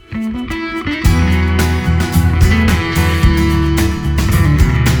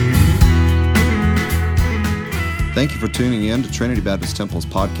Thank you for tuning in to Trinity Baptist Temple's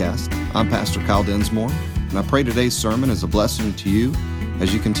podcast. I'm Pastor Kyle Densmore, and I pray today's sermon is a blessing to you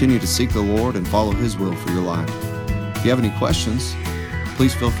as you continue to seek the Lord and follow His will for your life. If you have any questions,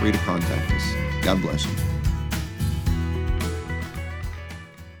 please feel free to contact us. God bless you.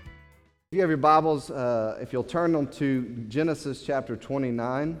 If you have your Bibles, if you'll turn them to Genesis chapter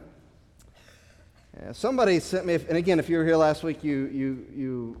 29. Somebody sent me, and again, if you were here last week,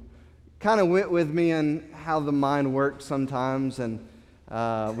 you kind of went with me in how the mind works sometimes, and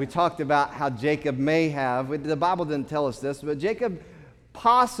we talked about how Jacob may have, the Bible didn't tell us this, but Jacob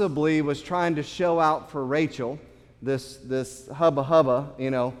possibly was trying to show out for Rachel this hubba,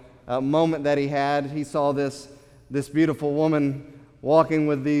 moment that he had. He saw this beautiful woman walking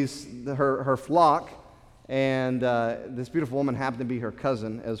with her flock, and this beautiful woman happened to be her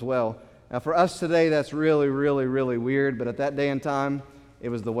cousin as well. Now, for us today, that's really, really, really weird, but at that day and time, it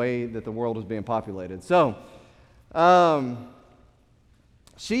was the way that the world was being populated. So,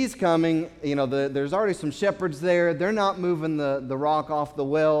 she's coming. There's already some shepherds there. They're not moving the rock off the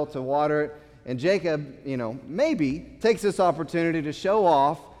well to water it. And Jacob, maybe takes this opportunity to show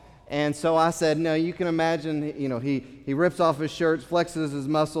off. And so I said, no, you can imagine, he rips off his shirt, flexes his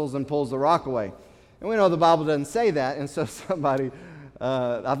muscles, and pulls the rock away. And we know the Bible doesn't say that. And so somebody,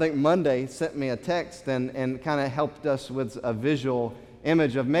 I think Monday, sent me a text and kind of helped us with a visual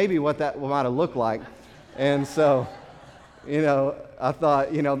image of maybe what that might have looked like. And so, I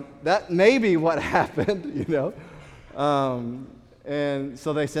thought, that may be what happened, And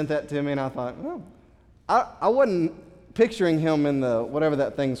so they sent that to me, and I thought, well, I wasn't picturing him in the, whatever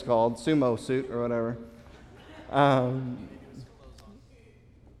that thing's called, sumo suit or whatever.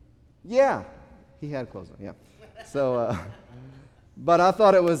 Yeah, he had clothes on, yeah. So, but I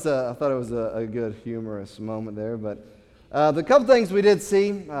thought it was a good humorous moment there, but the couple things we did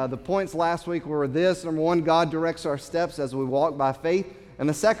see, the points last week were this. Number one, God directs our steps as we walk by faith. And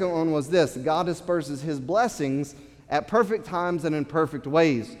the second one was this: God disperses His blessings at perfect times and in perfect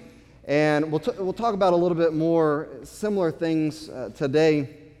ways. And we'll talk about a little bit more similar things today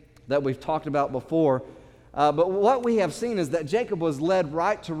that we've talked about before. But what we have seen is that Jacob was led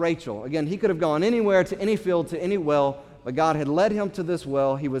right to Rachel. Again, he could have gone anywhere, to any field, to any well, but God had led him to this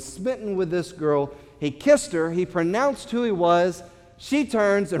well. He was smitten with this girl. He kissed her. He pronounced who he was. She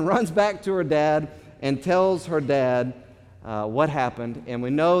turns and runs back to her dad and tells her dad what happened. And we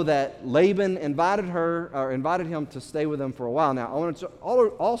know that Laban invited him to stay with him for a while. Now, I want to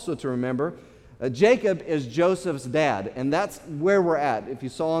also to remember, Jacob is Joseph's dad, and that's where we're at. If you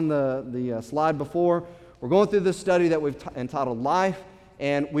saw on the slide before, we're going through this study that we've entitled Life,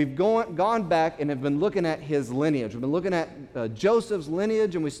 and we've gone back and have been looking at his lineage. We've been looking at Joseph's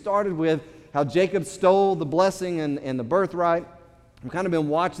lineage, and we started with how Jacob stole the blessing and the birthright. We've kind of been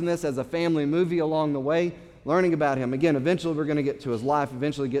watching this as a family movie along the way, learning about him. Again, eventually we're going to get to his life,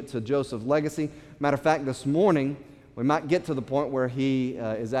 eventually get to Joseph's legacy. Matter of fact, this morning, we might get to the point where he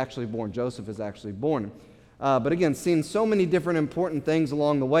is actually born. Joseph is actually born. But again, seeing so many different important things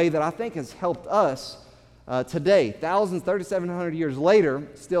along the way that I think has helped us today, 3,700 years later,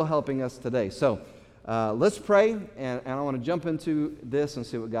 still helping us today. So let's pray, and I want to jump into this and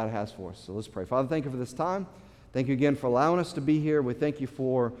see what God has for us. So let's pray. Father, thank you for this time. Thank you again for allowing us to be here. We thank you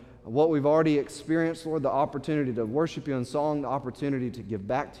for what we've already experienced, Lord, the opportunity to worship you in song, the opportunity to give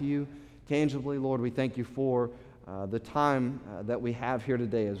back to you tangibly. Lord, we thank you for the time that we have here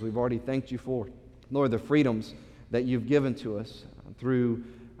today, as we've already thanked you for, Lord, the freedoms that you've given to us through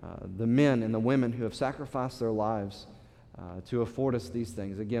the men and the women who have sacrificed their lives to afford us these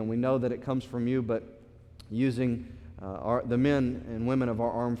things. Again, we know that it comes from you, but using the men and women of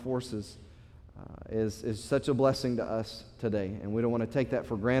our armed forces is such a blessing to us today, and we don't want to take that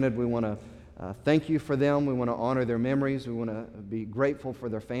for granted. We want to thank you for them. We want to honor their memories. We want to be grateful for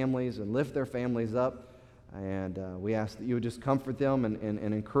their families and lift their families up, and we ask that you would just comfort them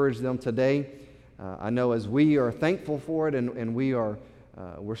and encourage them today. I know as we are thankful for it and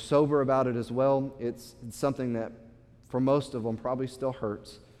we're sober about it as well, it's something that for most of them probably still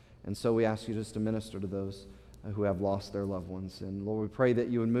hurts, and so we ask you just to minister to those who have lost their loved ones. And Lord, we pray that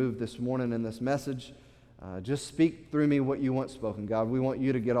you would move this morning in this message. Just speak through me what you want spoken. God, we want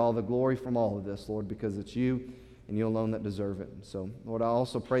you to get all the glory from all of this, Lord, because it's you and you alone that deserve it. So, Lord, I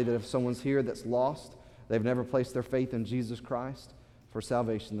also pray that if someone's here that's lost, they've never placed their faith in Jesus Christ for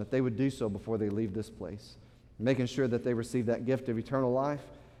salvation, that they would do so before they leave this place, making sure that they receive that gift of eternal life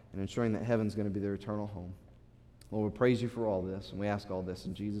and ensuring that heaven's going to be their eternal home. Lord, we praise you for all this, and we ask all this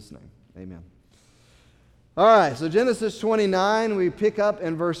in Jesus' name. Amen. All right, so Genesis 29, we pick up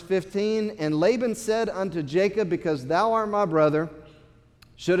in verse 15. And Laban said unto Jacob, because thou art my brother,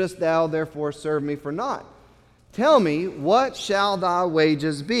 shouldest thou therefore serve me for naught? Tell me, what shall thy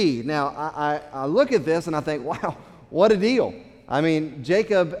wages be? Now, I look at this and I think, wow, what a deal. I mean,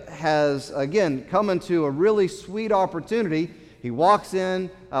 Jacob has, again, come into a really sweet opportunity. He walks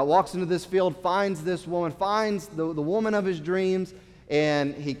into this field, finds this woman, finds the woman of his dreams,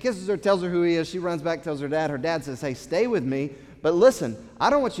 and he kisses her, tells her who he is. She runs back, tells her dad. Her dad says, hey, stay with me. But listen, I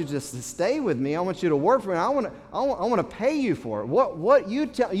don't want you just to stay with me. I want you to work for me. I want to pay you for it. What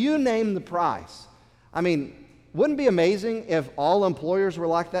you name the price. I mean, wouldn't it be amazing if all employers were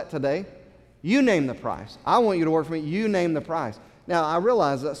like that today? You name the price. I want you to work for me. You name the price. Now, I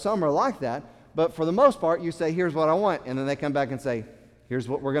realize that some are like that, but for the most part, you say, here's what I want, and then they come back and say, here's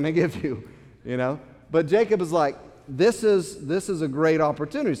what we're going to give you, you know? But Jacob is like, this is a great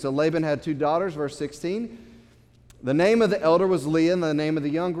opportunity. So Laban had 2 daughters, verse 16. The name of the elder was Leah, and the name of the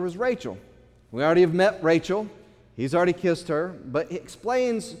younger was Rachel. We already have met Rachel. He's already kissed her, but he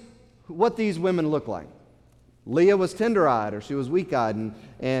explains what these women look like. Leah was tender-eyed, or she was weak-eyed,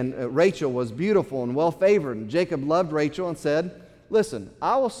 and Rachel was beautiful and well-favored. And Jacob loved Rachel and said, listen,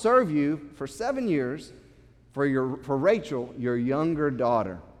 I will serve you for 7 years for Rachel, your younger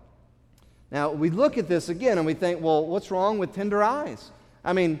daughter. Now, we look at this again and we think, well, what's wrong with tender eyes?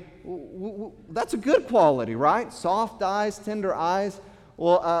 I mean, that's a good quality, right? Soft eyes, tender eyes.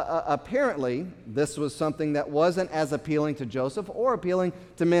 Well, apparently, this was something that wasn't as appealing to Joseph or appealing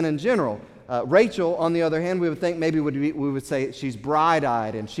to men in general. Rachel, on the other hand, we would think maybe we would say she's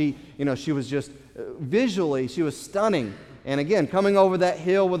bright-eyed, and she was just visually, she was stunning. And again, coming over that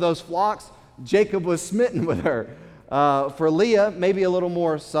hill with those flocks, Jacob was smitten with her. For Leah, maybe a little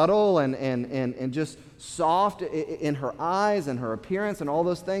more subtle and just soft in her eyes and her appearance and all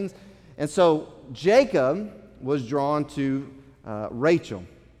those things. And so Jacob was drawn to Rachel.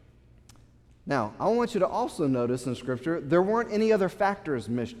 Now, I want you to also notice in Scripture, there weren't any other factors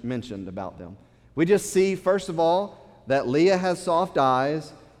mentioned about them. We just see, first of all, that Leah has soft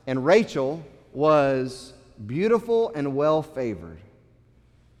eyes and Rachel was beautiful and well-favored.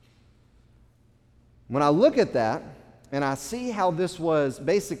 When I look at that, and I see how this was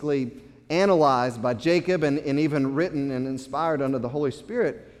basically analyzed by Jacob and even written and inspired under the Holy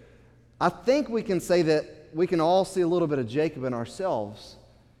Spirit, I think we can say that we can all see a little bit of Jacob in ourselves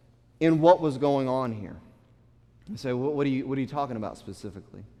in what was going on here. You say, well, what are you talking about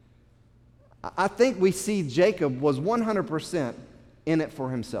specifically? I think we see Jacob was 100% in it for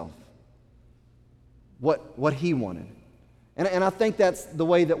himself. What he wanted. And I think that's the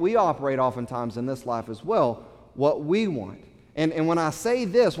way that we operate oftentimes in this life as well, what we want. And when I say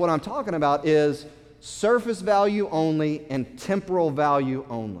this, what I'm talking about is surface value only and temporal value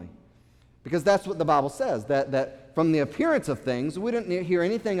only. Because that's what the Bible says, that from the appearance of things, we didn't hear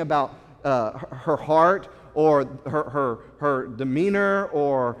anything about her heart or her demeanor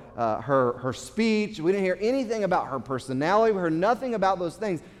or her speech. We didn't hear anything about her personality. We heard nothing about those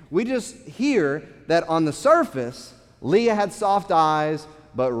things. We just hear that on the surface, Leah had soft eyes,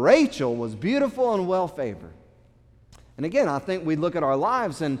 but Rachel was beautiful and well-favored. And again, I think we look at our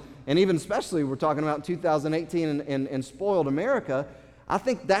lives, and even especially we're talking about 2018 and spoiled America, I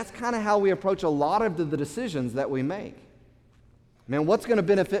think that's kind of how we approach a lot of the decisions that we make. Man, what's going to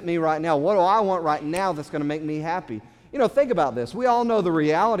benefit me right now? What do I want right now that's going to make me happy? You know, think about this. We all know the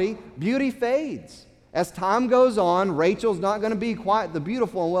reality. Beauty fades. As time goes on, Rachel's not going to be quite the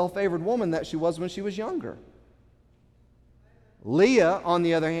beautiful and well-favored woman that she was when she was younger. Leah, on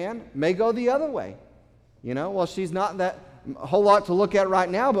the other hand, may go the other way. You know, well, she's not that a whole lot to look at right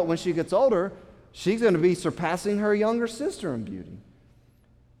now, but when she gets older, she's going to be surpassing her younger sister in beauty.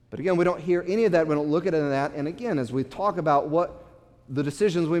 But again, we don't hear any of that. We don't look at any of that. And again, as we talk about what the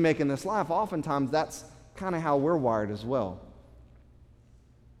decisions we make in this life, oftentimes that's kind of how we're wired as well.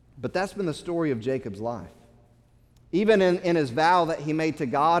 But that's been the story of Jacob's life. Even in his vow that he made to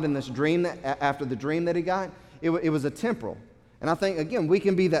God in this dream, after the dream that he got, it was a temporal. And I think, again, we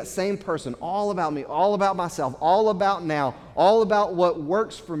can be that same person, all about me, all about myself, all about now, all about what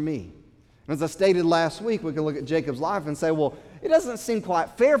works for me. And as I stated last week, we can look at Jacob's life and say, well, it doesn't seem quite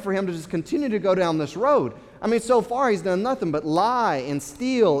fair for him to just continue to go down this road. I mean, so far he's done nothing but lie and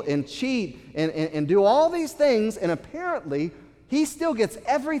steal and cheat and do all these things, and apparently he still gets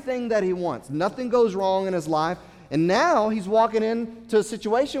everything that he wants. Nothing goes wrong in his life, and now he's walking into a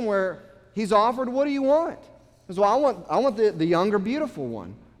situation where he's offered, what do you want? He says, well, I want the younger, beautiful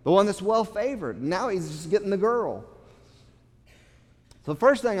one, the one that's well-favored. Now he's just getting the girl. So the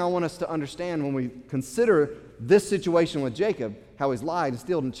first thing I want us to understand when we consider this situation with Jacob, how he's lied and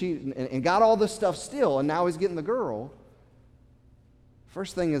stealed and cheated and got all this stuff still, and now he's getting the girl.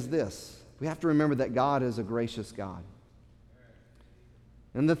 First thing is this. We have to remember that God is a gracious God.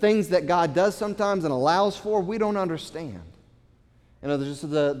 And the things that God does sometimes and allows for, we don't understand. You know, there's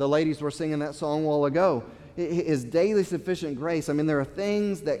just the ladies were singing that song a while ago. His daily sufficient grace. I mean, there are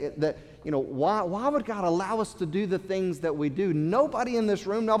things that you know, why would God allow us to do the things that we do? Nobody in this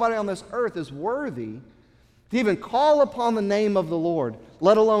room, nobody on this earth is worthy to even call upon the name of the Lord,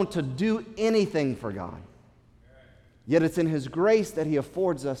 let alone to do anything for God. Yet it's in His grace that He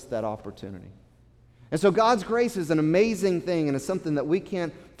affords us that opportunity. And so God's grace is an amazing thing, and it's something that we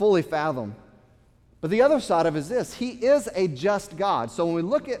can't fully fathom. But the other side of it is this: He is a just God. So when we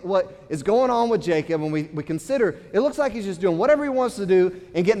look at what is going on with Jacob, and we consider, it looks like he's just doing whatever he wants to do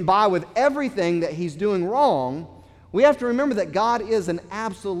and getting by with everything that he's doing wrong, we have to remember that God is an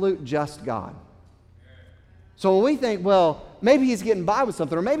absolute just God. So when we think, well, maybe he's getting by with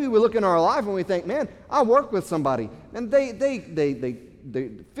something, or maybe we look in our life and we think, man, I work with somebody, and they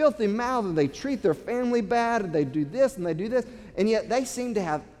filthy mouth, and they treat their family bad, and they do this and they do this, and yet they seem to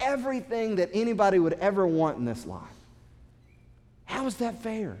have everything that anybody would ever want in this life. How is that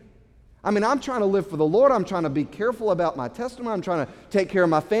fair? I mean, I'm trying to live for the Lord. I'm trying to be careful about my testimony. I'm trying to take care of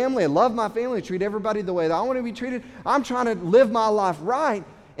my family and love my family, treat everybody the way that I want to be treated. I'm trying to live my life right.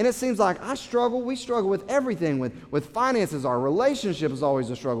 And it seems like we struggle with everything, with finances. Our relationship is always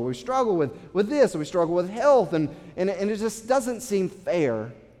a struggle. We struggle with this, and we struggle with health, and it just doesn't seem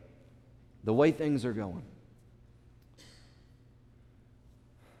fair the way things are going.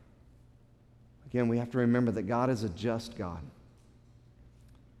 Again, we have to remember that God is a just God.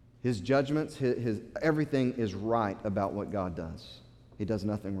 His judgments, his everything is right about what God does. He does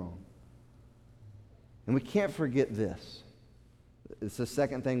nothing wrong. And we can't forget this. It's the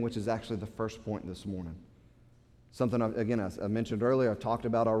second thing, which is actually the first point this morning. Something, I mentioned earlier, I've talked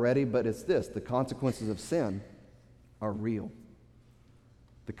about already, but it's this: the consequences of sin are real.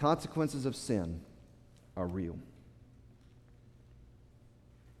 The consequences of sin are real.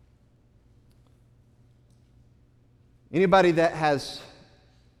 Anybody that has,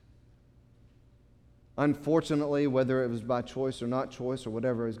 unfortunately, whether it was by choice or not choice or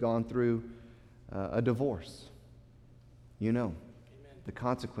whatever, has gone through a divorce, you know. The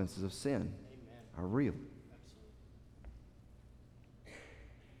consequences of sin are real.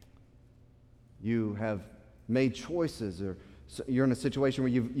 You have made choices, or you're in a situation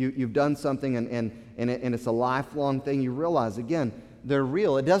where you've done something and it's a lifelong thing. You realize, again, they're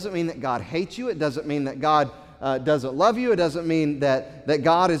real. It doesn't mean that God hates you. It doesn't mean that God doesn't love you. It doesn't mean that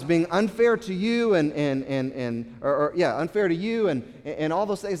God is being unfair to you unfair to you and all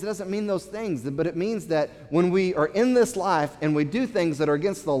those things. It doesn't mean those things, but it means that when we are in this life and we do things that are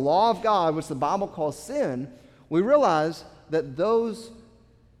against the law of God, which the Bible calls sin, we realize that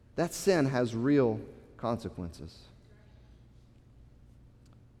that sin has real consequences.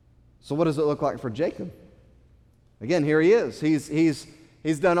 So what does it look like for Jacob? Again, here he is.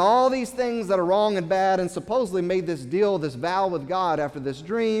 He's done all these things that are wrong and bad, and supposedly made this deal, this vow with God after this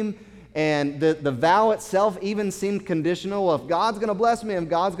dream. And the vow itself even seemed conditional. If God's going to bless me, if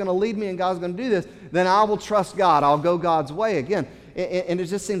God's going to lead me, and God's going to do this, then I will trust God. I'll go God's way again. And it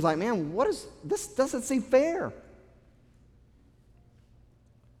just seems like, man, this doesn't seem fair.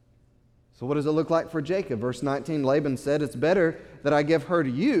 So what does it look like for Jacob? Verse 19, Laban said, "It's better that I give her to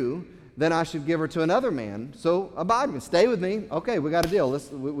you than I should give her to another man. So abide with me, stay with me." Okay, we got a deal.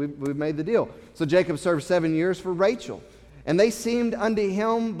 We've made the deal. So Jacob served 7 years for Rachel. And they seemed unto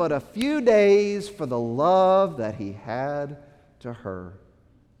him but a few days for the love that he had to her.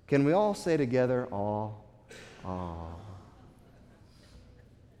 Can we all say together, aw, aw.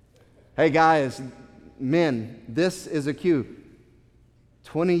 Hey guys, men, this is a cue.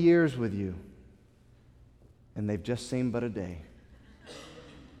 20 years with you, and they've just seen but a day.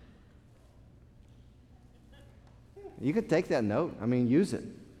 You could take that note. I mean, use it.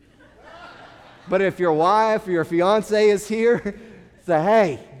 But if your wife or your fiance is here, say,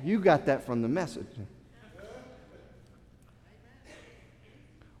 hey, you got that from the message.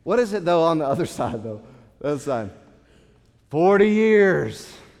 What is it, though, on the other side, though? The other side. 40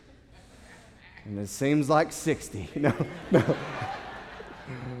 years. And it seems like 60. No.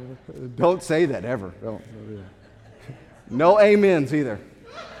 Don't say that ever. Don't do that. No amens either.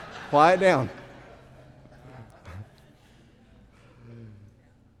 Quiet down.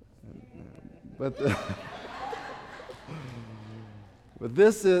 But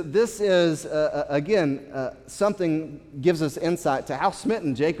this is again, something gives us insight to how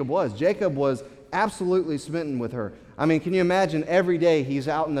smitten Jacob was. Jacob was absolutely smitten with her. I mean, can you imagine every day he's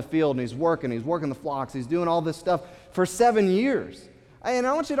out in the field and he's working the flocks, he's doing all this stuff for 7 years. And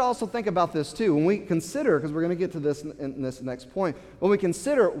I want you to also think about this too. When we consider, because we're going to get to this in this next point, when we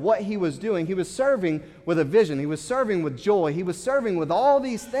consider what he was doing, he was serving with a vision. He was serving with joy. He was serving with all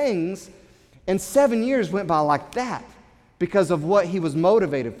these things, and 7 years went by like that because of what he was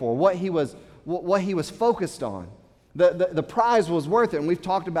motivated for, what he was focused on. The prize was worth it, and we've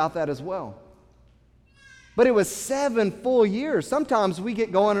talked about that as well. But it was 7 full years. Sometimes we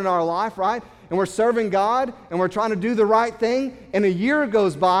get going in our life, right? And we're serving God, and we're trying to do the right thing, and a year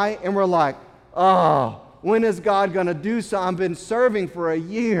goes by, and we're like, oh, when is God going to do something? I've been serving for a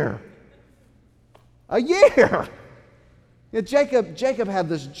year. A year! You know, Jacob had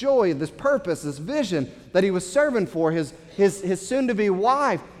this joy, this purpose, this vision that he was serving for his soon-to-be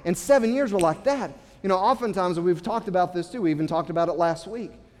wife, and 7 years were like that. You know, oftentimes, we've talked about this too. We even talked about it last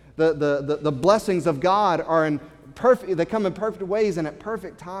week. The blessings of God are they come in perfect ways and at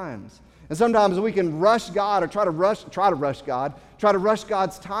perfect times. And sometimes we can rush God or try to rush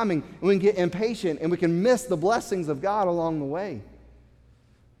God's timing, and we can get impatient and we can miss the blessings of God along the way.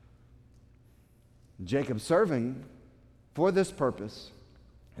 Jacob serving for this purpose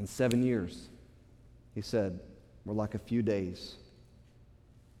in 7 years, he said, were like a few days.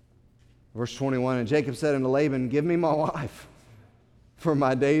 Verse 21, and Jacob said unto Laban, give me my wife, for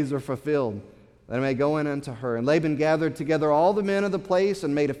my days are fulfilled, that I may go in unto her. And Laban gathered together all the men of the place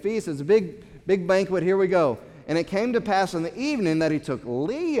and made a feast. It's a big banquet. Here we go. And it came to pass in the evening that he took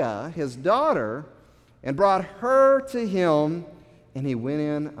Leah, his daughter, and brought her to him, and he went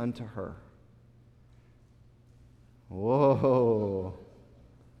in unto her. Whoa.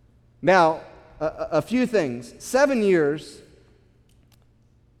 Now, a few things. 7 years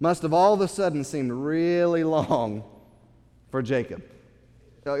must have all of a sudden seemed really long for Jacob.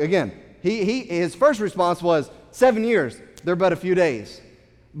 Again, his first response was, 7 years, they're but a few days.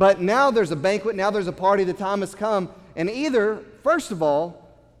 But now there's a banquet, now there's a party, the time has come, and either, first of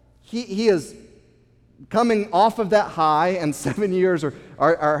all, he is coming off of that high, and 7 years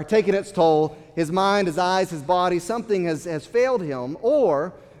are taking its toll. His mind, his eyes, his body, something has failed him,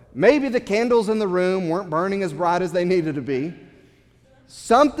 or maybe the candles in the room weren't burning as bright as they needed to be.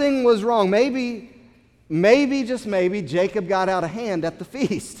 Something was wrong. Maybe, just maybe, Jacob got out of hand at the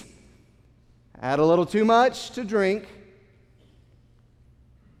feast. Had a little too much to drink.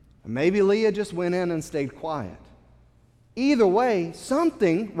 Maybe Leah just went in and stayed quiet. Either way,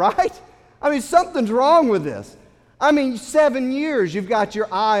 something, right? I mean, something's wrong with this. I mean, 7 years you've got your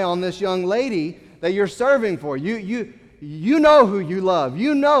eye on this young lady that you're serving for. You know who you love.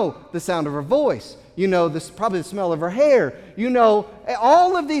 You know the sound of her voice. You know probably the smell of her hair. You know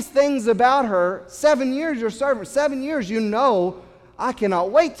all of these things about her. 7 years you're serving. 7 years you know, I cannot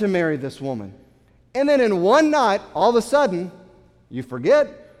wait to marry this woman. And then in one night, all of a sudden, you forget.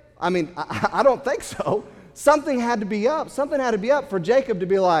 I mean, I don't think so. Something had to be up. Something had to be up for Jacob to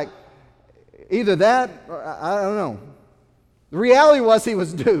be like, either that, or I don't know. The reality was he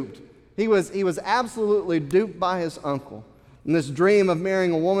was duped. He was absolutely duped by his uncle. And this dream of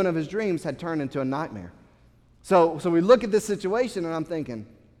marrying a woman of his dreams had turned into a nightmare. So we look at this situation, and I'm thinking,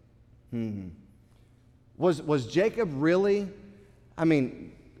 was Jacob really, I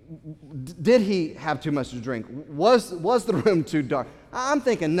mean, did he have too much to drink? Was the room too dark? I'm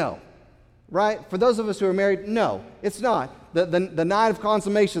thinking no, right? For those of us who are married, no, it's not. The night of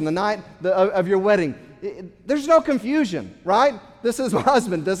consummation, the night of your wedding, there's no confusion, right? This is my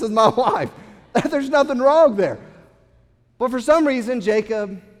husband, this is my wife. There's nothing wrong there. But for some reason,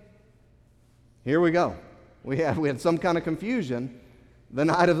 Jacob, here we go. We had some kind of confusion the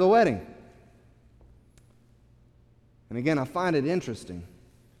night of the wedding. And again, I find it interesting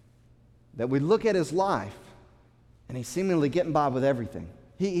that we look at his life, and he's seemingly getting by with everything.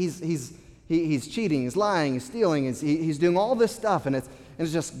 He's cheating, he's lying, he's stealing, he's doing all this stuff, and it's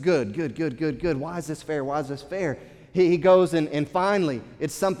just good. Why is this fair? Why is this fair? He goes and finally,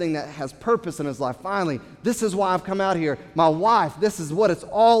 it's something that has purpose in his life. Finally, this is why I've come out here. My wife, this is what it's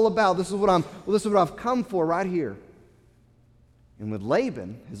all about. This is what I've come for right here. And with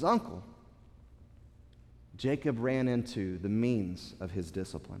Laban, his uncle, Jacob ran into the means of his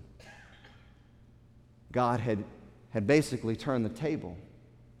discipline. God had basically turned the table.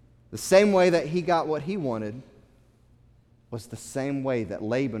 The same way that he got what he wanted was the same way that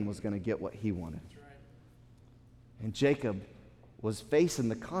Laban was going to get what he wanted. That's right. And Jacob was facing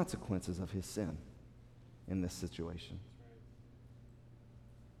the consequences of his sin in this situation.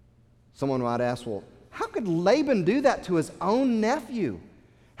 Someone might ask, well, how could Laban do that to his own nephew?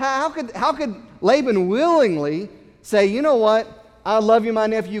 How could Laban willingly say, you know what? I love you, my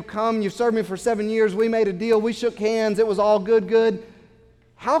nephew. Come, you've served me for 7 years. We made a deal. We shook hands. It was all good.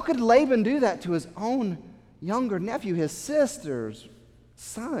 How could Laban do that to his own younger nephew? His sisters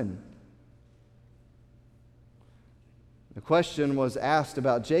son. The question was asked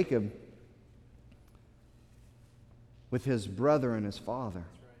about Jacob with his brother and his father.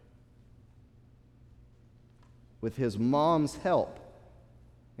 With his mom's help.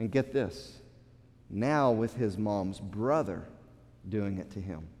 And get this, now with his mom's brother doing it to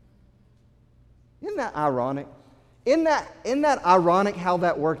him. Isn't that ironic? Isn't that ironic how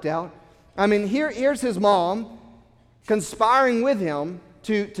that worked out? I mean, here's his mom conspiring with him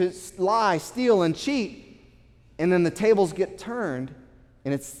to lie, steal, and cheat. And then the tables get turned,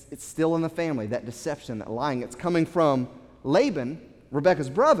 and it's still in the family, that deception, that lying. It's coming from Laban, Rebekah's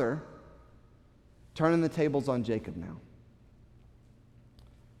brother, turning the tables on Jacob now.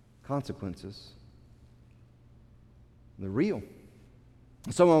 Consequences. They're real.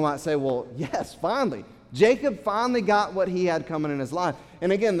 Someone might say, well, yes, finally. Jacob finally got what he had coming in his life.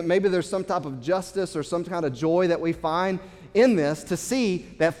 And again, maybe there's some type of justice or some kind of joy that we find in this to see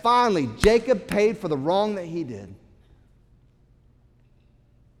that finally Jacob paid for the wrong that he did.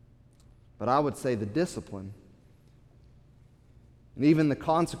 But I would say the discipline and even the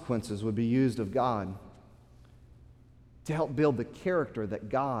consequences would be used of God to help build the character that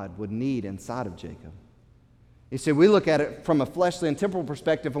God would need inside of Jacob. You see, we look at it from a fleshly and temporal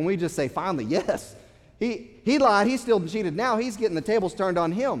perspective and we just say, finally, yes, he lied, he still cheated, now he's getting the tables turned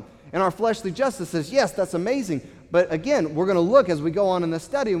on him. And our fleshly justice says, yes, that's amazing. But again, we're going to look as we go on in this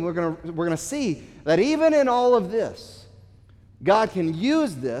study, and we're going to see that even in all of this, God can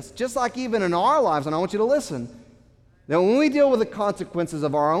use this, just like even in our lives, and I want you to listen, that when we deal with the consequences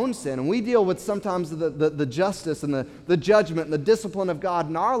of our own sin, and we deal with sometimes the justice and the judgment and the discipline of God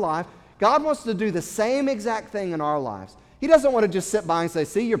in our life, God wants to do the same exact thing in our lives. He doesn't want to just sit by and say,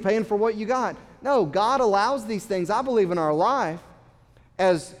 see, you're paying for what you got. No, God allows these things, I believe, in our life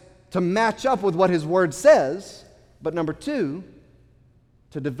as to match up with what His Word says, but number two,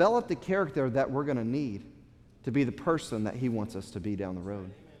 to develop the character that we're going to need to be the person that He wants us to be down the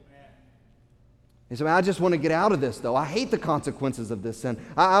road. And so I just want to get out of this, though. I hate the consequences of this sin.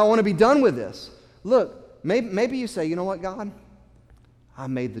 I want to be done with this. Look, maybe you say, you know what, God? I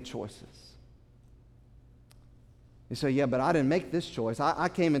made the choices. You say, yeah, but I didn't make this choice. I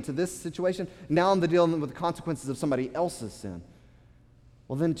came into this situation. Now I'm dealing with the consequences of somebody else's sin.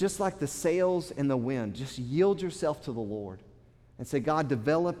 Well, then just like the sails in the wind, just yield yourself to the Lord and say, God,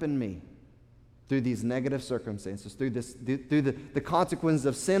 develop in me through these negative circumstances, through the consequences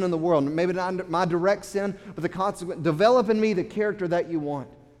of sin in the world. Maybe not my direct sin, but the consequence. Develop in me the character that you want.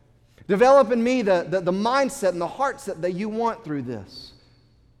 Develop in me the mindset and the heart set that you want through this.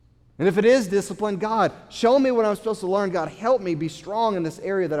 And if it is discipline, God, show me what I'm supposed to learn. God, help me be strong in this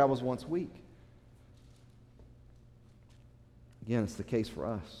area that I was once weak. Again, it's the case for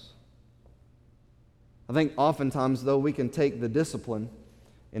us. I think oftentimes, though, we can take the discipline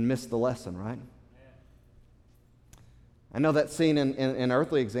and miss the lesson, right? I know that's seen in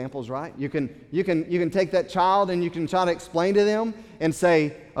earthly examples, right? You can take that child and you can try to explain to them and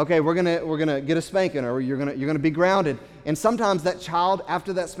say, okay, we're gonna get a spanking, or you're gonna be grounded. And sometimes that child,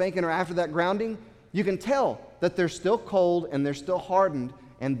 after that spanking or after that grounding, you can tell that they're still cold and they're still hardened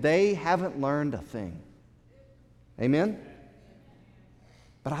and they haven't learned a thing. Amen?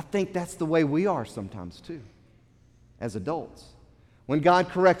 But I think that's the way we are sometimes too, as adults. When God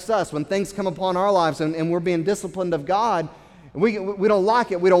corrects us, when things come upon our lives and we're being disciplined of God, we don't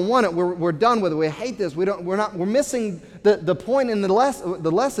like it, we don't want it, we're done with it, we hate this, we're missing the point in the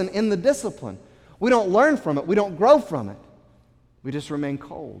lesson in the discipline. We don't learn from it, we don't grow from it. We just remain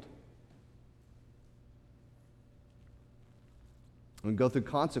cold. We go through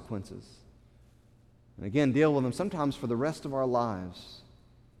consequences. And again, deal with them sometimes for the rest of our lives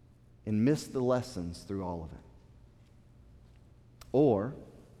and miss the lessons through all of it. Or,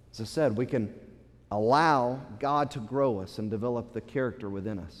 as I said, we can allow God to grow us and develop the character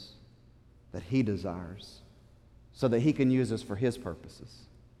within us that He desires so that He can use us for His purposes.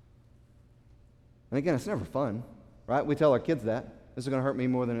 And again, it's never fun, right? We tell our kids that. This is going to hurt me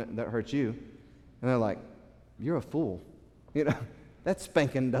more than that hurts you. And they're like, you're a fool. You know, that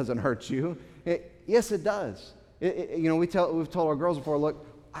spanking doesn't hurt you. Yes, it does. We've told our girls before, look,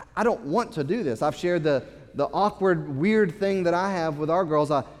 I don't want to do this. I've shared the awkward, weird thing that I have with our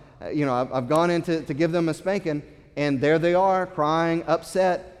girls. I've gone in to give them a spanking, and there they are, crying,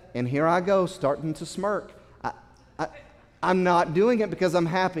 upset, and here I go, starting to smirk. I'm not doing it because I'm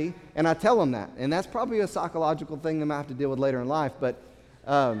happy, and I tell them that. And that's probably a psychological thing they might have to deal with later in life, but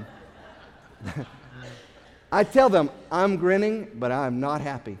I tell them, I'm grinning, but I'm not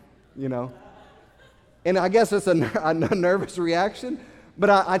happy, you know. And I guess it's a nervous reaction, but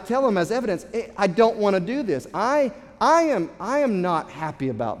I tell them as evidence, I don't want to do this. I I am not happy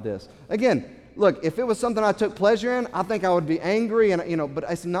about this. Again, look, if it was something I took pleasure in, I think I would be angry, and but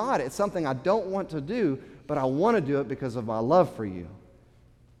it's not. It's something I don't want to do, but I want to do it because of my love for you.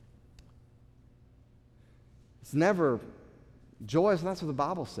 It's never joyous, and that's what the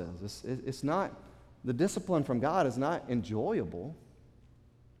Bible says. It's not, the discipline from God is not enjoyable,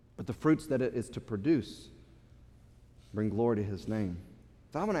 but the fruits that it is to produce bring glory to His name.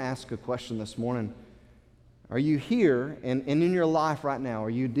 So I want to ask a question this morning. Are you here, and in your life right now, are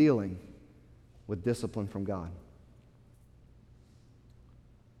you dealing with discipline from God?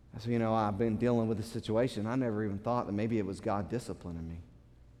 So, I've been dealing with this situation. I never even thought that maybe it was God disciplining me.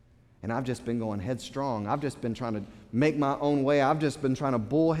 And I've just been going headstrong. I've just been trying to make my own way. I've just been trying to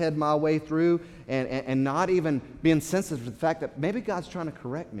bullhead my way through and not even being sensitive to the fact that maybe God's trying to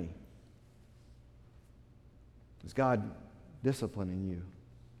correct me. Is God disciplining you?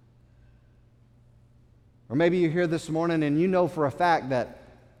 Or maybe you're here this morning and you know for a fact that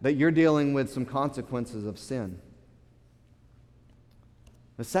you're dealing with some consequences of sin.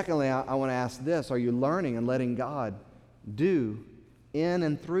 But secondly, I want to ask this. Are you learning and letting God do in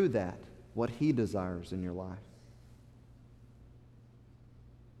and through that what He desires in your life?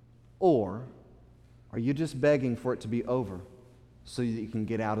 Or are you just begging for it to be over so that you can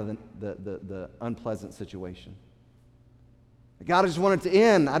get out of the unpleasant situation? God, I just want it to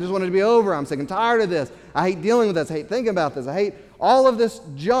end. I just want it to be over. I'm sick and tired of this. I hate dealing with this. I hate thinking about this. I hate all of this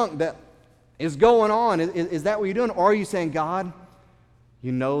junk that is going on. Is that what you're doing? Or are you saying, God,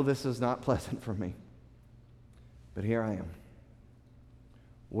 you know this is not pleasant for me, but here I am.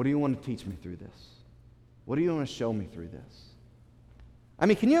 What do you want to teach me through this? What do you want to show me through this? I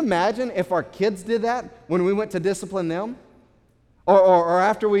mean, can you imagine if our kids did that when we went to discipline them? Or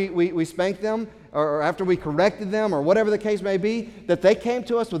after we spanked them, or after we corrected them, or whatever the case may be, that they came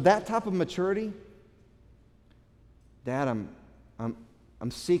to us with that type of maturity? Dad,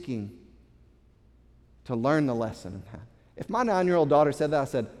 I'm seeking to learn the lesson. If my 9-year-old daughter said that, I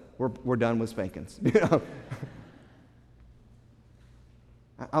said, we're done with spankings.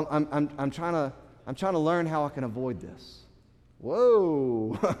 I'm trying to learn how I can avoid this.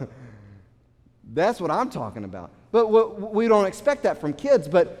 Whoa. That's what I'm talking about. But we don't expect that from kids,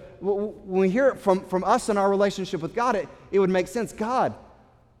 but when we hear it from us in our relationship with God, it would make sense. God,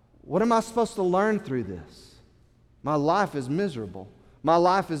 what am I supposed to learn through this? My life is miserable. My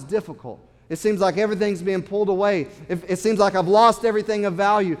life is difficult. It seems like everything's being pulled away. It seems like I've lost everything of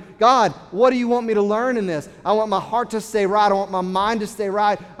value. God, what do you want me to learn in this? I want my heart to stay right. I want my mind to stay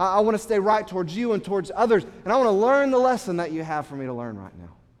right. I want to stay right towards you and towards others. And I want to learn the lesson that you have for me to learn right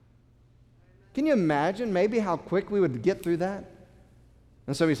now. Can you imagine maybe how quick we would get through that?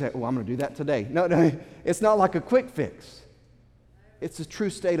 And so we say, I'm going to do that today. No, it's not like a quick fix. It's a true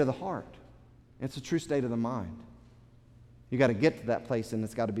state of the heart. It's a true state of the mind. You got to get to that place, and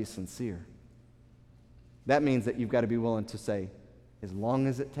it's got to be sincere. That means that you've got to be willing to say, as long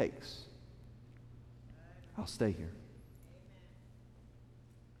as it takes, I'll stay here.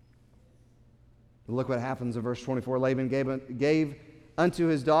 But look what happens in verse 24. Laban gave unto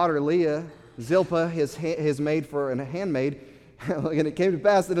his daughter Leah Zilpah, his maid for a handmaid. And it came to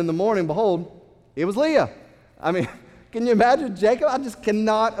pass that in the morning, behold, it was Leah. I mean, can you imagine Jacob? I just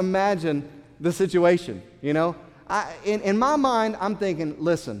cannot imagine the situation, In my mind, I'm thinking,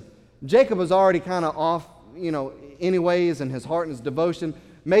 listen, Jacob was already kind of off, anyways, in his heart and his devotion.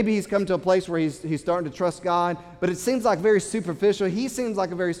 Maybe he's come to a place where he's starting to trust God, but it seems like very superficial. He seems like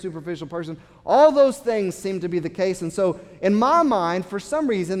a very superficial person. All those things seem to be the case. And so in my mind, for some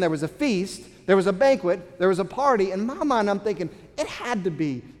reason, there was a feast, there was a banquet, there was a party. In my mind, I'm thinking it had to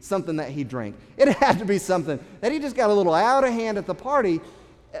be something that he drank. It had to be something that he just got a little out of hand at the party,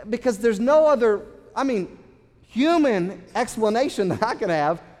 because there's no other, human explanation that I can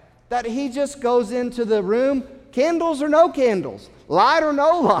have that he just goes into the room, candles or no candles, light or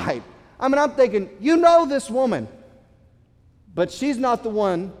no light. I'm thinking, this woman, but she's not the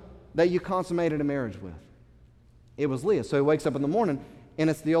one that you consummated a marriage with. It was Leah. So he wakes up in the morning, and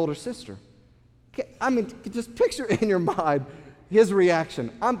it's the older sister. Just picture in your mind his reaction.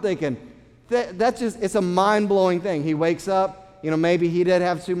 I'm thinking, it's a mind-blowing thing. He wakes up, maybe he did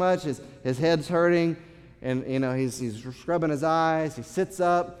have too much, his head's hurting, and, he's scrubbing his eyes, he sits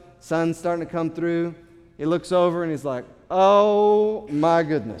up, sun's starting to come through, he looks over and he's like, oh my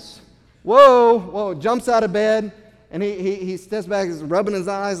goodness. Whoa, jumps out of bed, and he steps back, he's rubbing his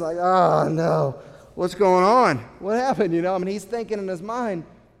eyes like, oh no, what's going on? What happened, he's thinking in his mind,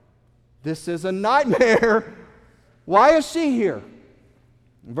 this is a nightmare. Why is she here?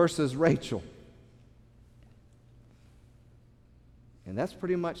 Versus Rachel. And that's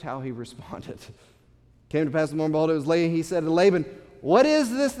pretty much how he responded. Came to pass the morning, behold, it was Leah. He said to Laban, what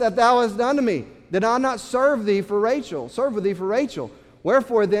is this that thou hast done to me? Did I not serve with thee for Rachel?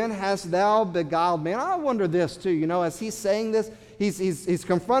 Wherefore then hast thou beguiled me? And I wonder this too, as he's saying this, he's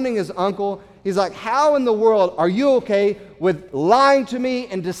confronting his uncle. He's like, how in the world are you okay with lying to me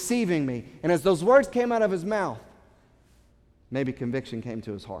and deceiving me? And as those words came out of his mouth, maybe conviction came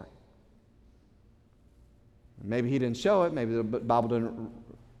to his heart. Maybe he didn't show it. Maybe the Bible didn't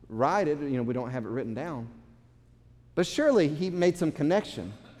write it. We don't have it written down. But surely he made some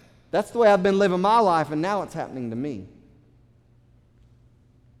connection. That's the way I've been living my life, and now it's happening to me.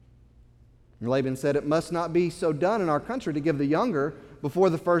 And Laban said, it must not be so done in our country to give the younger before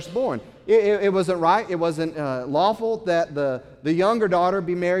the firstborn. It wasn't right. It wasn't lawful that the younger daughter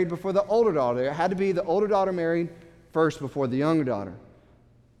be married before the older daughter. It had to be the older daughter married first before the younger daughter.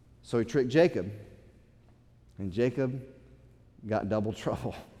 So he tricked Jacob. And Jacob got double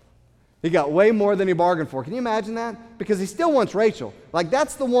trouble. He got way more than he bargained for. Can you imagine that? Because he still wants Rachel. Like,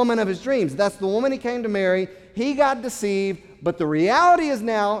 that's the woman of his dreams. That's the woman he came to marry. He got deceived, but the reality is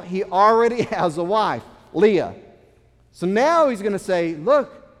now he already has a wife, Leah. So now he's going to say,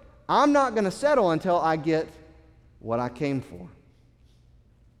 look, I'm not going to settle until I get what I came for.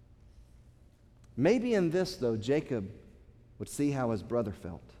 Maybe in this, though, Jacob would see how his brother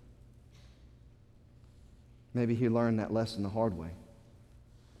felt. Maybe he learned that lesson the hard way.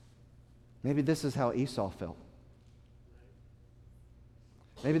 Maybe this is how Esau felt.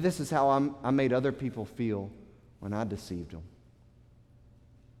 Maybe this is how I made other people feel when I deceived them.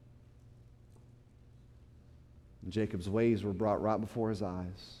 And Jacob's ways were brought right before his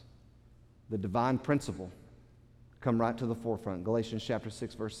eyes. The divine principle come right to the forefront. Galatians chapter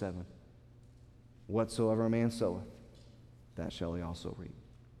 6, verse 7. Whatsoever a man soweth, that shall he also reap.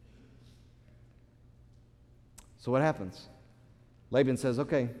 So what happens? Laban says,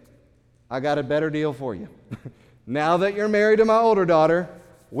 okay, I got a better deal for you. Now that you're married to my older daughter,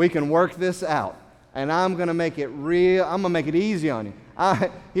 we can work this out. And I'm going to make it real. I'm going to make it easy on you.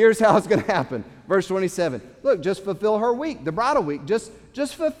 Here's how it's going to happen. Verse 27. Look, just fulfill her week, the bridal week. Just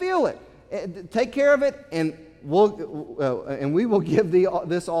fulfill it. Take care of it, and we will give thee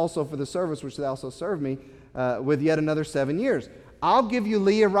this also for the service which thou also served me with yet another 7 years. I'll give you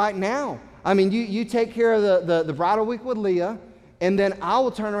Leah right now. I mean, you take care of the bridal week with Leah, and then I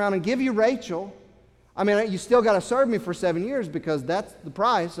will turn around and give you Rachel. I mean, you still got to serve me for 7 years because that's the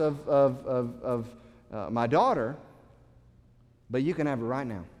price of my daughter. But you can have her right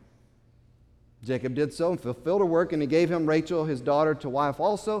now. Jacob did so and fulfilled her work, and he gave him Rachel, his daughter, to wife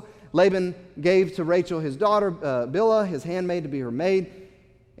also. Laban gave to Rachel his daughter, Bilhah, his handmaid, to be her maid.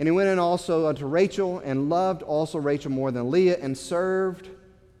 And he went in also unto Rachel, and loved also Rachel more than Leah, and served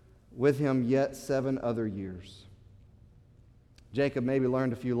with him yet 7 other years. Jacob maybe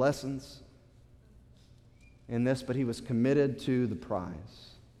learned a few lessons in this, but he was committed to the prize.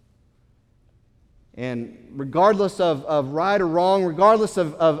 And regardless of right or wrong, regardless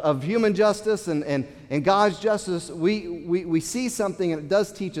of human justice and God's justice, we see something, and it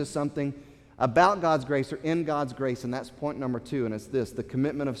does teach us something about God's grace or in God's grace, and that's point number 2, and it's this: the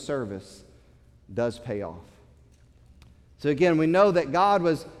commitment of service does pay off. So again, we know that God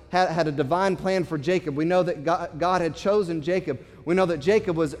had a divine plan for Jacob. We know that God had chosen Jacob. We know that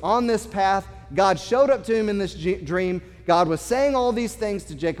Jacob was on this path. God showed up to him in this dream. God was saying all these things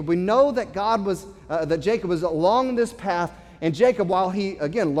to Jacob. We know that that Jacob was along this path. And Jacob, while he,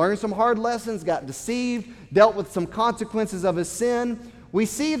 again, learned some hard lessons, got deceived, dealt with some consequences of his sin, we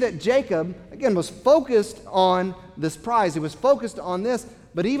see that Jacob, again, was focused on this prize. He was focused on this.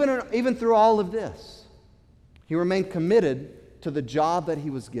 But even through all of this, he remained committed to the job that he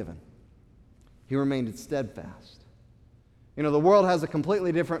was given. He remained steadfast. The world has a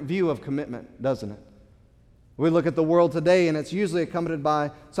completely different view of commitment, doesn't it? We look at the world today, and it's usually accompanied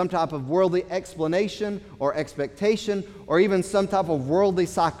by some type of worldly explanation or expectation, or even some type of worldly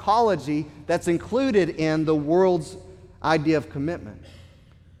psychology that's included in the world's idea of commitment.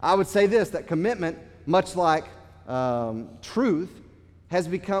 I would say this, that commitment, much like truth, has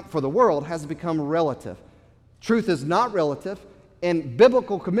become relative. Truth is not relative, and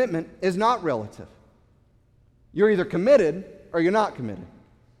biblical commitment is not relative. You're either committed or you're not committed.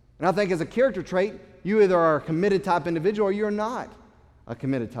 And I think as a character trait, you either are a committed type individual or you're not a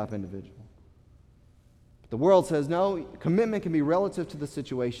committed type individual. But the world says, no, commitment can be relative to the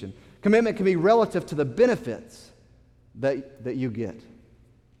situation. Commitment can be relative to the benefits that you get.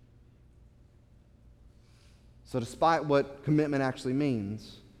 So despite what commitment actually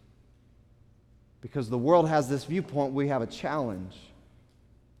means, because the world has this viewpoint, we have a challenge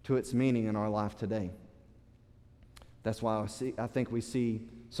to its meaning in our life today. That's why I think we see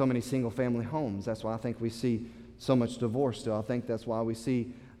so many single-family homes. That's why I think we see so much divorce still. I think that's why we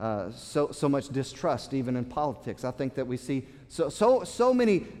see so much distrust even in politics. I think that we see so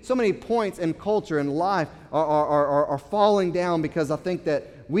many points in culture and life are falling down because I think that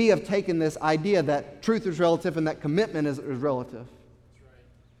we have taken this idea that truth is relative and that commitment is relative.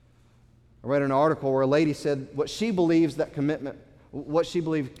 I read an article where a lady said what she believes commitment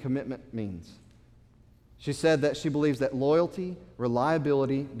means. She said that she believes that loyalty,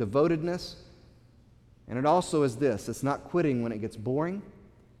 reliability, devotedness, and it also is this: it's not quitting when it gets boring,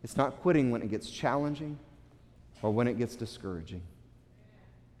 it's not quitting when it gets challenging, or when it gets discouraging.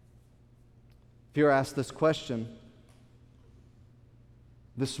 If you're asked this question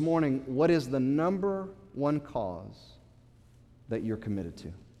this morning, what is the number one cause that you're committed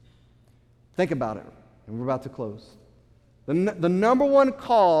to? Think about it, and we're about to close. The number one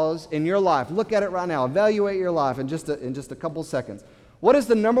cause in your life, look at it right now, evaluate your life in just a couple seconds. What is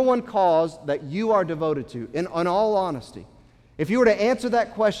the number one cause that you are devoted to, in all honesty? If you were to answer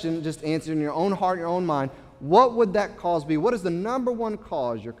that question, just answer in your own heart, your own mind, what would that cause be? What is the number one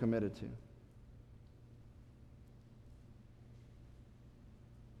cause you're committed to?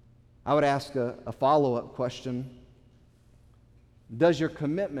 I would ask a follow-up question. Does your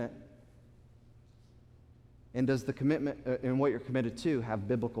commitment and does the commitment in what you're committed to have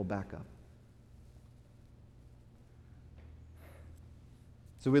biblical backup?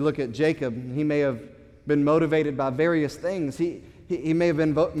 So we look at Jacob. He may have been motivated by various things. He may have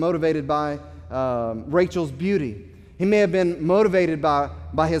been motivated by Rachel's beauty. He may have been motivated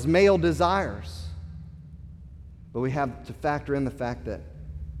by his male desires. But we have to factor in the fact that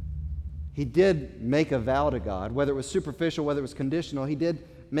he did make a vow to God. Whether it was superficial, whether it was conditional, he did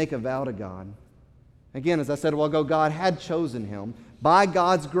make a vow to God. Again, as I said a while ago, God had chosen him by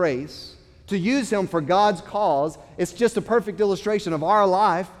God's grace to use him for God's cause. It's just a perfect illustration of our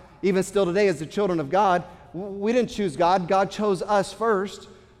life, even still today as the children of God. We didn't choose God. God chose us first.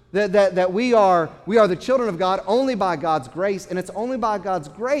 That we are the children of God only by God's grace, and it's only by God's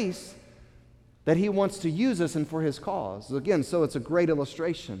grace that he wants to use us and for his cause. Again, so it's a great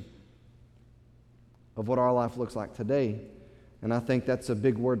illustration of what our life looks like today. And I think that's a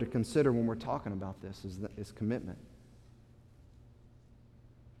big word to consider when we're talking about this, is commitment.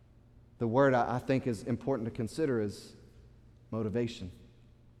 The word I think is important to consider is motivation.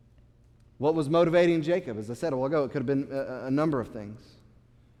 What was motivating Jacob? As I said a while ago, it could have been a number of things.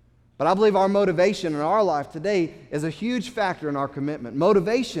 But I believe our motivation in our life today is a huge factor in our commitment.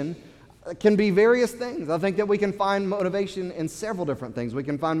 Motivation can be various things. I think that we can find motivation in several different things. We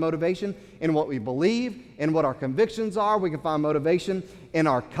can find motivation in what we believe, in what our convictions are. We can find motivation in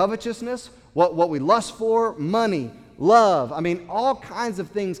our covetousness, what we lust for, money, love. I mean, all kinds of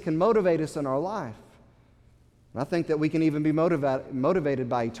things can motivate us in our life. And I think that we can even be motivated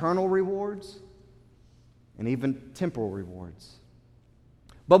by eternal rewards and even temporal rewards.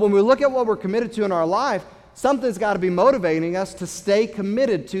 But when we look at what we're committed to in our life, something's got to be motivating us to stay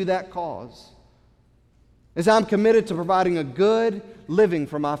committed to that cause. As I'm committed to providing a good living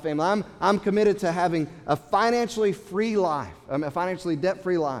for my family. I'm committed to having a financially free life, a financially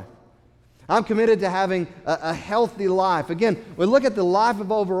debt-free life. I'm committed to having a healthy life. Again, we look at the life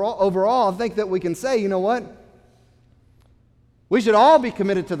of overall, I think that we can say, you know what? We should all be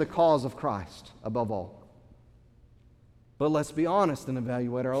committed to the cause of Christ above all. But let's be honest and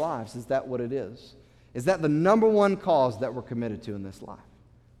evaluate our lives. Is that what it is? Is that the number one cause that we're committed to in this life?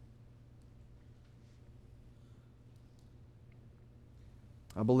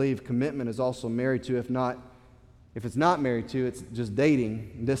 I believe commitment is also married to, if it's not married to, it's just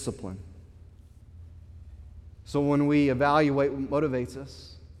dating discipline. So when we evaluate what motivates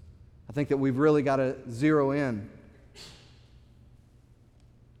us, I think that we've really got to zero in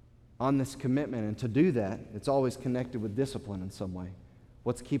on this commitment. And to do that, it's always connected with discipline in some way.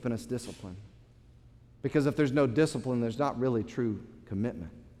 What's keeping us disciplined? Because if there's no discipline, there's not really true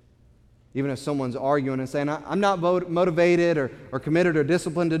commitment. Even if someone's arguing and saying, I'm not motivated or committed or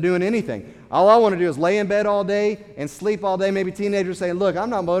disciplined to doing anything. All I want to do is lay in bed all day and sleep all day. Maybe teenagers saying, look, I'm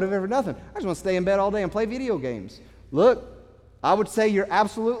not motivated for nothing. I just want to stay in bed all day and play video games. Look, I would say you're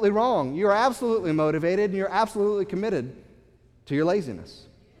absolutely wrong. You're absolutely motivated and you're absolutely committed to your laziness.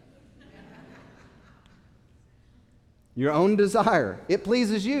 Your own desire. It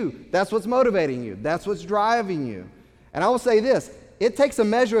pleases you. That's what's motivating you. That's what's driving you. And I will say this, it takes a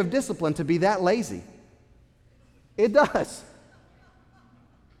measure of discipline to be that lazy. It does.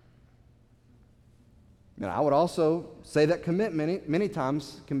 And I would also say that commitment many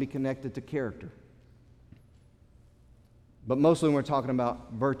times can be connected to character. But mostly when we're talking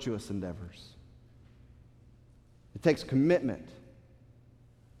about virtuous endeavors. It takes commitment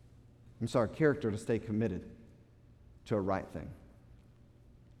character to stay committed to a right thing.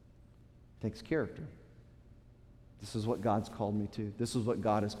 It takes character. This is what God's called me to. This is what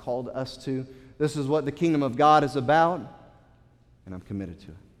God has called us to. This is what the kingdom of God is about, and I'm committed to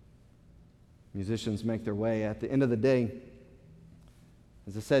it. Musicians make their way. At the end of the day,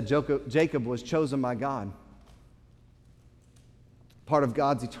 as I said, Jacob was chosen by God, part of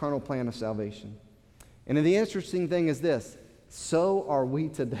God's eternal plan of salvation. And the interesting thing is this, so are we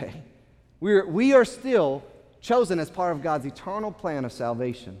today. We are still chosen as part of God's eternal plan of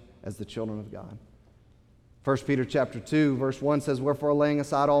salvation as the children of God. 1 Peter chapter 2, verse 1 says, "Wherefore, laying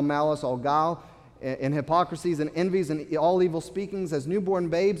aside all malice, all guile, and hypocrisies, and envies, and all evil speakings, as newborn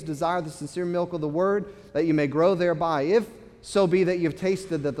babes, desire the sincere milk of the word, that you may grow thereby. If so be that you have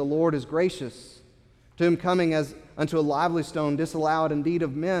tasted that the Lord is gracious, to whom coming as unto a lively stone, disallowed indeed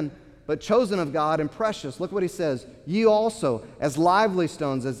of men, but chosen of God and precious." Look what he says. "Ye also, as lively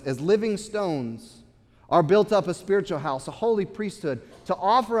stones, as living stones, are built up a spiritual house, a holy priesthood, to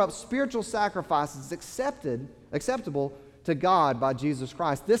offer up spiritual sacrifices acceptable to God by Jesus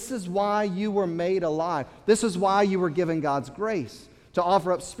Christ." This is why you were made alive. This is why you were given God's grace, to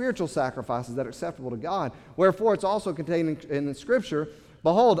offer up spiritual sacrifices that are acceptable to God. "Wherefore it's also contained in the Scripture,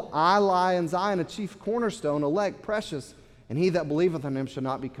 Behold, I lie in Zion, a chief cornerstone, elect, precious, and he that believeth on him shall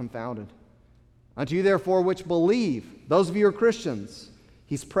not be confounded. Unto you therefore which believe," those of you who are Christians,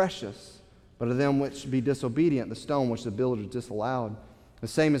 "he's precious. But of them which be disobedient, the stone which the builders disallowed, the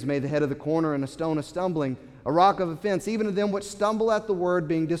same is made the head of the corner, and a stone of stumbling, a rock of offense, even to them which stumble at the word,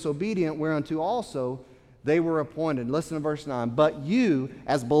 being disobedient, whereunto also they were appointed." Listen to verse 9. "But you,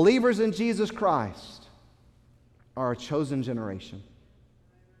 as believers in Jesus Christ, are a chosen generation,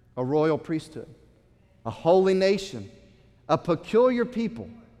 a royal priesthood, a holy nation, a peculiar people,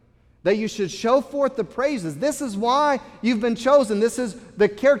 that you should show forth the praises." This is why you've been chosen. This is the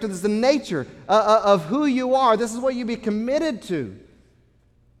character, this is the nature of who you are. This is what you be committed to.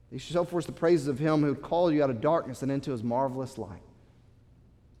 You should show forth the praises of him who called you out of darkness and into his marvelous light,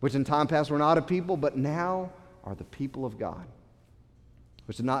 which in time past were not a people, but now are the people of God,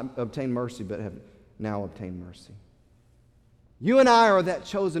 which did not obtain mercy, but have now obtained mercy. You and I are that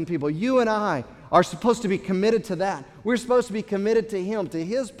chosen people. You and I are supposed to be committed to that. We're supposed to be committed to him, to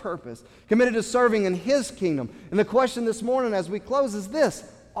his purpose, committed to serving in his kingdom. And the question this morning as we close is this: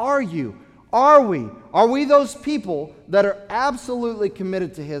 are you? Are we? Are we those people that are absolutely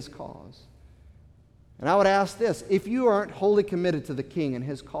committed to his cause? And I would ask this: if you aren't wholly committed to the king and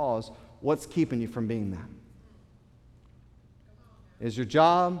his cause, what's keeping you from being that? Is your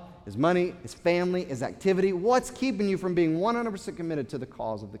job, is money, is family, is activity? What's keeping you from being 100% committed to the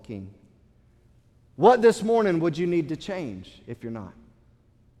cause of the king? What this morning would you need to change if you're not?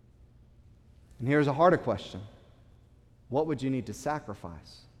 And here's a harder question. What would you need to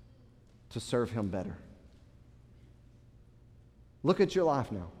sacrifice to serve him better? Look at your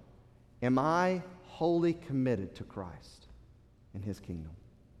life now. Am I wholly committed to Christ and his kingdom?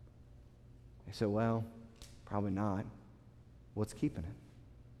 You say, well, probably not. What's keeping it?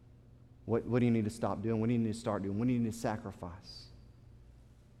 What do you need to stop doing? What do you need to start doing? What do you need to sacrifice?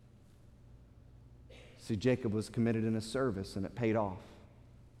 See, Jacob was committed in his service, and it paid off.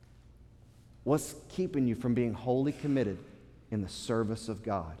 What's keeping you from being wholly committed in the service of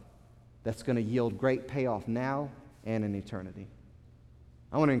God that's going to yield great payoff now and in eternity?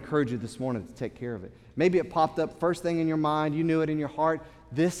 I want to encourage you this morning to take care of it. Maybe it popped up first thing in your mind. You knew it in your heart.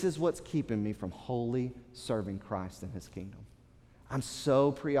 This is what's keeping me from wholly serving Christ and his kingdom. I'm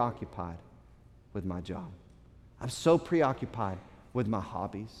so preoccupied with my job. I'm so preoccupied with my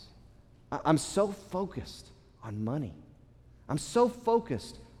hobbies. I'm so focused on money. I'm so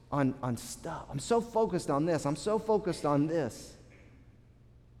focused on stuff. I'm so focused on this. I'm so focused on this.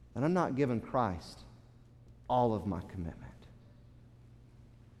 And I'm not giving Christ all of my commitment.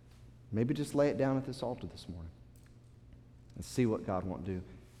 Maybe just lay it down at this altar this morning and see what God won't do.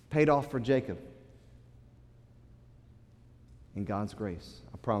 Paid off for Jacob. In God's grace,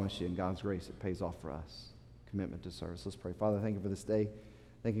 I promise you, in God's grace, it pays off for us. Commitment to service. Let's pray. Father, thank you for this day.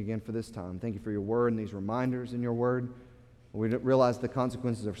 Thank you again for this time. Thank you for your word and these reminders in your word. We realize the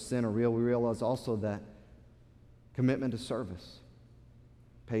consequences of sin are real. We realize also that commitment to service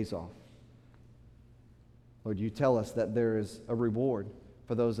pays off. Lord, you tell us that there is a reward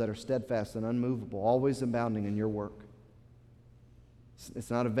for those that are steadfast and unmovable, always abounding in your work.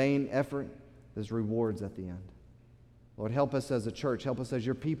 It's not a vain effort. There's rewards at the end. Lord, help us as a church, help us as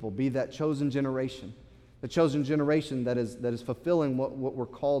your people, be that chosen generation, the chosen generation that is fulfilling what we're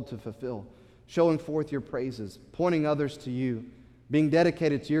called to fulfill, showing forth your praises, pointing others to you, being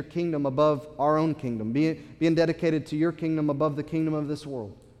dedicated to your kingdom above our own kingdom, being dedicated to your kingdom above the kingdom of this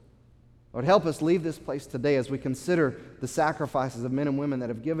world. Lord, help us leave this place today as we consider the sacrifices of men and women that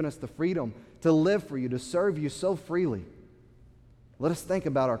have given us the freedom to live for you, to serve you so freely. Let us think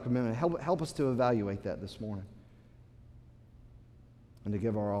about our commitment. Help us to evaluate that this morning and to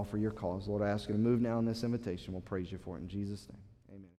give our all for your cause. Lord, I ask you to move now in this invitation. We'll praise you for it in Jesus' name.